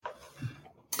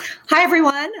Hi,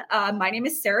 everyone. My name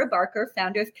is Sarah Barker,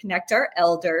 founder of Connect Our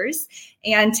Elders.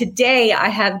 And today I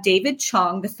have David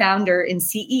Chong, the founder and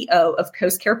CEO of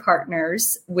Coast Care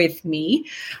Partners, with me.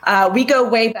 We go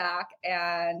way back,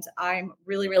 and I'm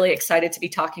really, really excited to be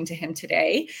talking to him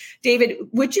today. David,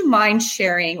 would you mind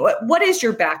sharing what is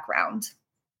your background?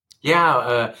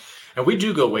 Yeah, and we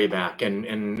do go way back,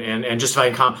 and just if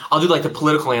I can, I'll do like the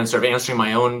political answer of answering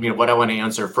my own, what I want to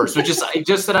answer first. So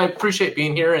just that I appreciate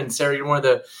being here, and Sarah, you're one of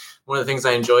the things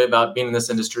I enjoy about being in this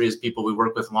industry is people we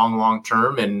work with long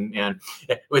term, and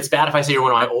it's bad if I say you're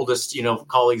one of my oldest,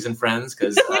 colleagues and friends,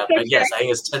 because but yes, I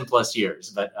think it's 10 plus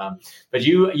years. But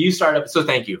you started up, so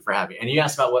thank you for having me. And you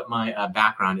asked about what my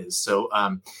background is. So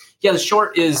the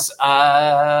short is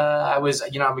I was,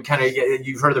 I'm kind of,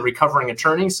 you've heard of the recovering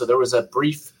attorney. So there was a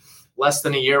brief less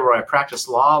than a year where I practiced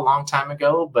law a long time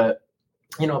ago, but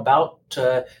about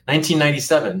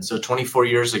 1997, so 24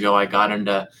 years ago, I got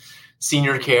into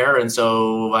senior care. And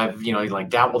so I've,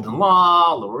 dabbled in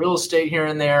law, a little real estate here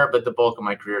and there, but the bulk of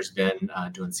my career has been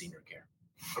doing senior care.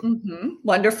 Mm-hmm.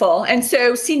 Wonderful. And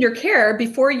so senior care,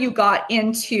 before you got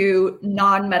into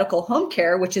non-medical home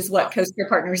care, which is what Coast Care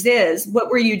Partners is, what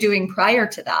were you doing prior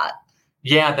to that?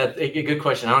 Yeah, that's a good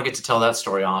question. I don't get to tell that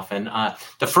story often.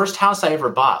 The first house I ever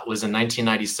bought was in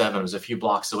 1997. It was a few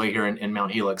blocks away here in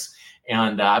Mount Helix.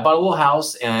 And I bought a little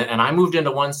house, and I moved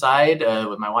into one side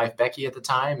with my wife, Becky, at the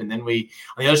time. And then on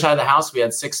the other side of the house, we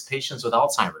had 6 patients with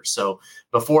Alzheimer's. So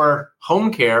before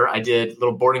home care, I did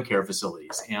little boarding care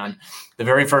facilities. And the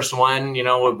very first one,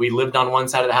 we lived on one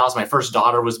side of the house. My first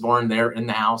daughter was born there in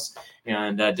the house,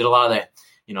 and did a lot of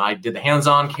the, I did the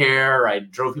hands-on care. I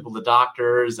drove people to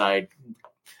doctors. I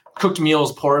cooked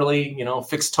meals poorly,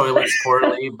 fixed toilets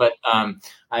poorly, but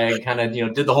I kind of,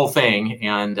 did the whole thing.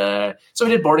 And so I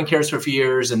did boarding cares for a few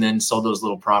years and then sold those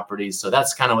little properties. So that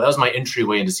was my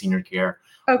entryway into senior care.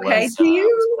 Okay.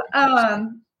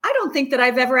 I don't think that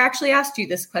I've ever actually asked you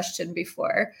this question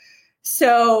before.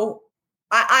 So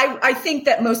I think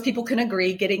that most people can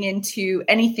agree getting into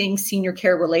anything senior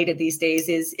care related these days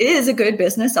is a good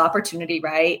business opportunity,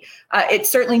 right? It's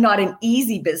certainly not an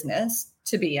easy business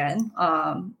to be in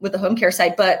with the home care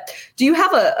side, but do you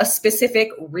have a specific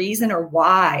reason or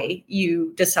why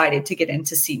you decided to get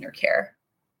into senior care?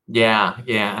 Yeah.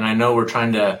 And I know we're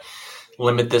trying to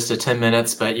limit this to 10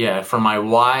 minutes, but yeah, for my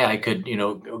why, I could,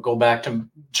 go back to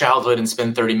childhood and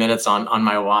spend 30 minutes on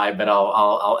my why, but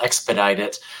I'll expedite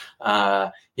it.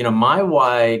 My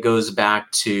why goes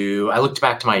back to, I looked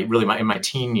back to in my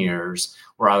teen years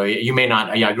where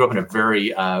I grew up in a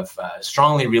very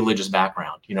strongly religious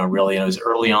background, really. And it was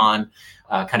early on,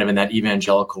 kind of in that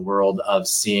evangelical world of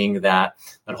seeing that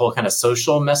whole kind of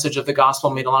social message of the gospel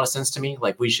made a lot of sense to me.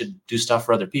 Like we should do stuff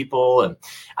for other people. And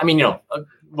I mean,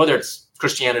 whether it's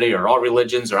Christianity or all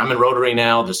religions, or I'm in Rotary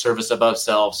now, the service above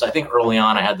self. So I think early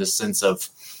on I had this sense of,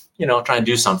 trying to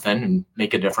do something and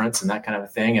make a difference and that kind of a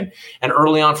thing. And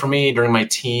early on for me during my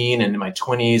teen and in my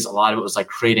 20s, a lot of it was like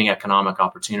creating economic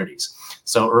opportunities.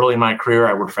 So early in my career,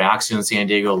 I worked for Axiom in San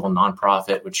Diego, a little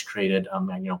nonprofit, which created,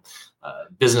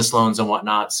 business loans and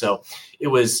whatnot. So it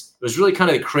was really kind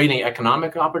of creating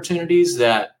economic opportunities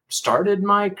that started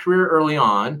my career early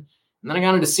on. And then I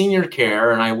got into senior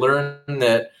care and I learned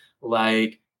that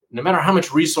no matter how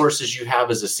much resources you have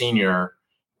as a senior,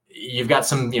 you've got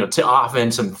some,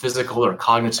 often some physical or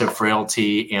cognitive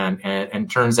frailty, and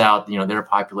turns out, their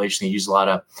population, they use a lot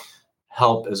of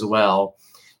help as well.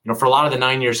 For a lot of the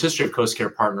 9 years history of Coast Care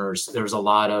Partners, there's a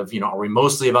lot of, are we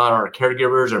mostly about our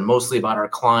caregivers or mostly about our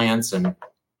clients? And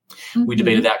we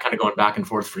debated that kind of going back and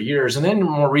forth for years. And then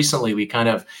more recently, we kind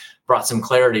of brought some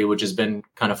clarity, which has been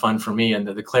kind of fun for me. And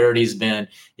the clarity has been,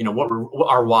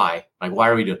 our why, like, why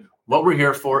are we doing? What we're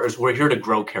here for is we're here to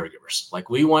grow caregivers. Like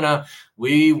we want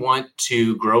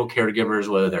to grow caregivers,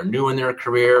 whether they're new in their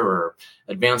career or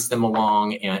advance them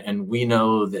along. And we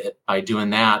know that by doing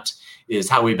that is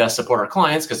how we best support our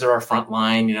clients, because they're our front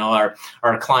line. Our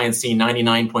clients see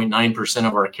 99.9%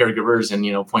 of our caregivers and,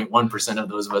 0.1% of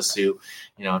those of us who,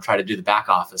 try to do the back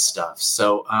office stuff.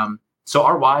 So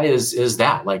our why is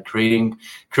that, like creating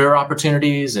career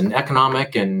opportunities and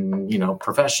economic and,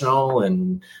 professional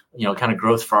and, kind of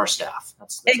growth for our staff.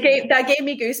 That gave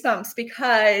me goosebumps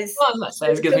because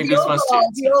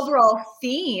the overall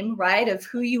theme, right, of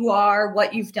who you are,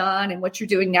 what you've done, and what you're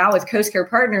doing now with Coast Care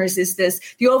Partners is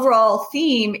the overall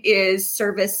theme is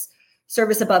service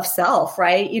above self,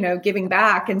 right? Giving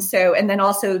back. And then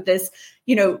also this,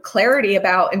 clarity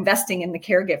about investing in the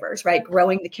caregivers, right?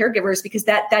 Growing the caregivers, because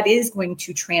that is going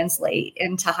to translate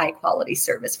into high quality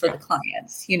service for the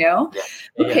clients,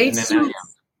 Okay.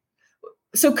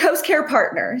 So Coast Care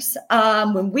Partners,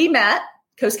 when we met,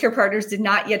 Coast Care Partners did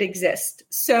not yet exist.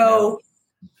 So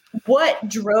what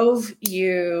drove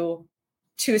you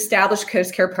to establish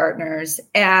Coast Care Partners,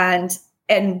 and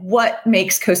what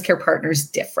makes Coast Care Partners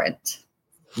different?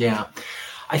 Yeah,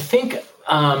 I think,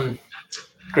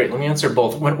 great. Let me answer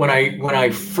both. When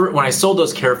I sold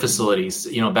those care facilities,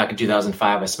 back in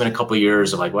 2005, I spent a couple of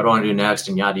years of like, what do I want to do next,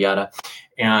 and yada yada.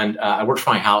 And I worked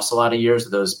for my house a lot of years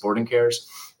with those boarding cares,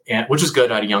 which was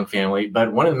good. I had a young family,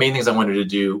 but one of the main things I wanted to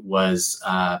do was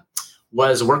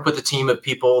work with a team of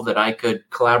people that I could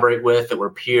collaborate with, that were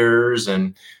peers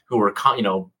and who were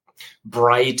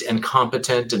bright and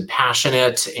competent and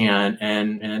passionate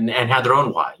and had their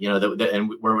own why,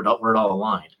 and where it all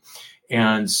aligned.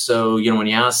 And so, when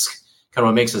you ask kind of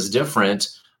what makes us different,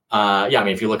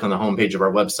 if you look on the homepage of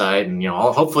our website and,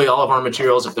 hopefully all of our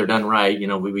materials, if they're done right,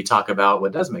 we talk about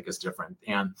what does make us different.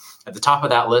 And at the top of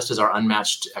that list is our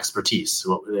unmatched expertise.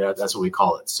 That's what we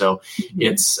call it. So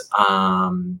it's,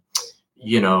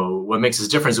 what makes us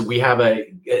different is we have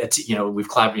we've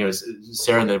collaborated,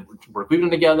 Sarah and the work we've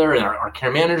done together, and our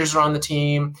care managers are on the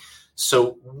team.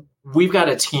 So we've got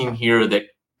a team here that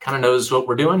kind of knows what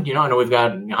we're doing. I know we've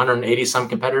got 180 some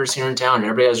competitors here in town, and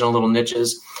everybody has their own little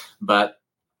niches, but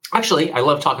actually, I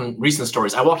love talking recent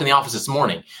stories. I walked in the office this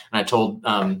morning and I told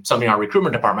somebody in our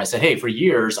recruitment department, I said, hey, for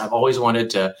years, I've always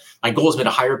my goal has been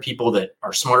to hire people that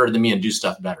are smarter than me and do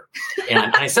stuff better.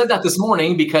 And I said that this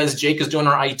morning because Jake is doing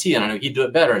our IT and I know he'd do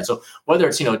it better. And so whether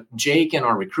it's, Jake in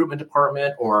our recruitment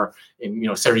department or,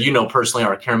 Sarah, personally,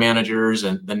 our care managers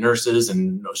and the nurses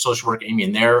and social work, Amy,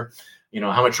 and their,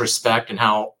 how much respect and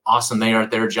how awesome they are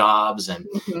at their jobs. And,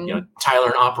 Tyler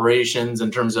in operations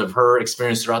in terms of her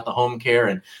experience throughout the home care,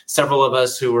 and several of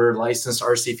us who were licensed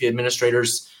RCP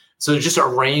administrators. So there's just a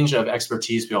range of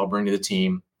expertise we all bring to the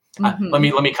team. Let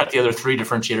me cut the other three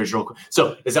differentiators real quick.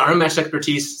 So is our unmatched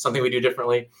expertise something we do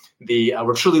differently?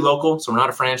 We're truly local. So we're not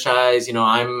a franchise.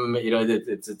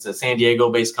 It's a San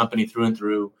Diego based company through and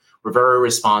through. We're very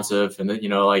responsive. And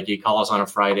you call us on a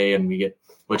Friday and we get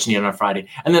what you need on a Friday.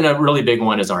 And then a really big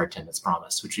one is our attendance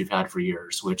promise, which we've had for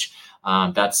years, which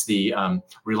that's the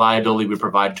reliability we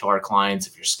provide to our clients.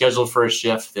 If you're scheduled for a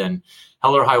shift, then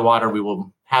hell or high water, we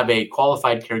will have a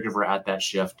qualified caregiver at that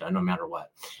shift, no matter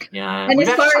what. And as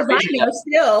far as I know,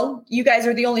 still, you guys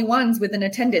are the only ones with an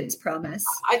attendance promise.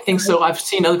 I think so. I've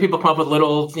seen other people come up with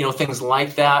little, things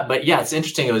like that. But yeah, it's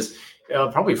interesting. It was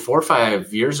probably 4 or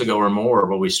 5 years ago or more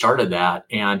when we started that.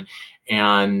 And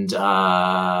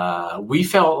we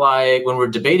felt like when we're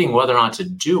debating whether or not to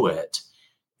do it,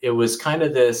 it was kind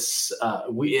of this,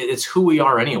 it's who we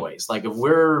are anyways. Like if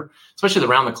we're, especially the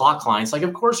round the clock clients, like,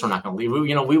 of course we're not going to leave.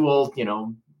 We will,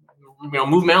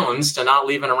 move mountains to not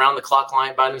leave an around the clock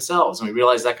client by themselves. And we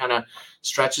realized that kind of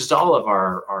stretches to all of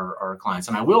our clients.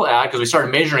 And I will add, because we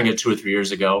started measuring it 2 or 3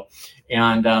 years ago.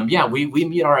 And we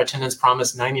meet our attendance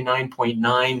promise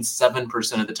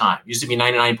 99.97% of the time. It used to be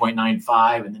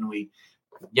 99.95, and then we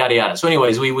yada yada. So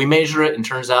anyways, we measure it, and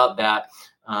turns out that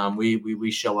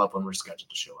we show up when we're scheduled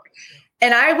to show up.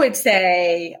 And I would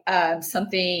say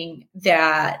something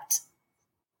that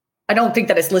I don't think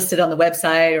that it's listed on the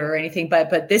website or anything,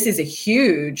 but this is a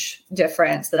huge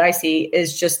difference that I see,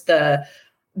 is just the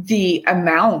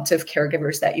amount of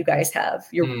caregivers that you guys have.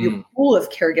 Your pool of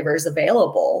caregivers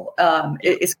available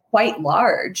is quite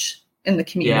large in the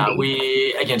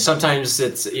community. Yeah, sometimes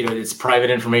it's private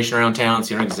information around town,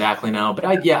 so you don't exactly know. But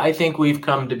I think we've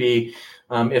come to be,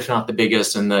 if not the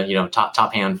biggest, in the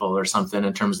top handful or something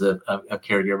in terms of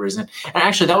caregivers. And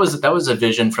actually, that was a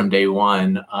vision from day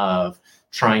one of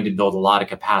trying to build a lot of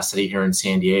capacity here in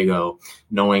San Diego,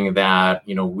 knowing that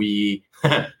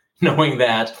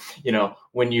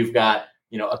when you've got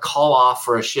a call off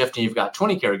for a shift and you've got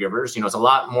 20 caregivers, it's a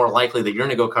lot more likely that you're going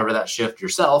to go cover that shift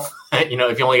yourself.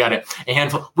 If you only got a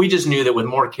handful. We just knew that with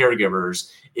more caregivers,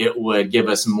 it would give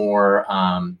us more,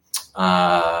 kind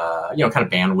of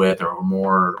bandwidth or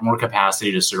more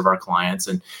capacity to serve our clients.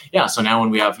 And so now when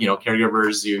we have,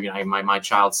 caregivers, my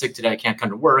child's sick today, I can't come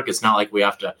to work. It's not like we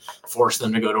have to force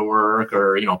them to go to work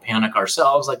or, panic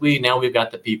ourselves. Like we've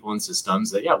got the people and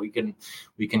systems that, we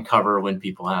can cover when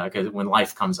when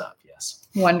life comes up. Yes.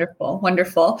 Wonderful.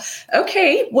 Wonderful.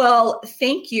 Okay. Well,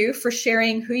 thank you for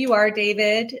sharing who you are,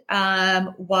 David,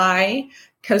 why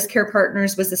Coast Care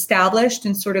Partners was established,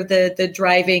 and sort of the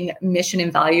driving mission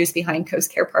and values behind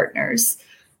Coast Care Partners.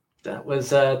 That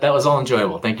was all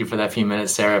enjoyable. Thank you for that few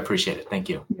minutes, Sarah. I appreciate it. Thank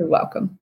you. You're welcome.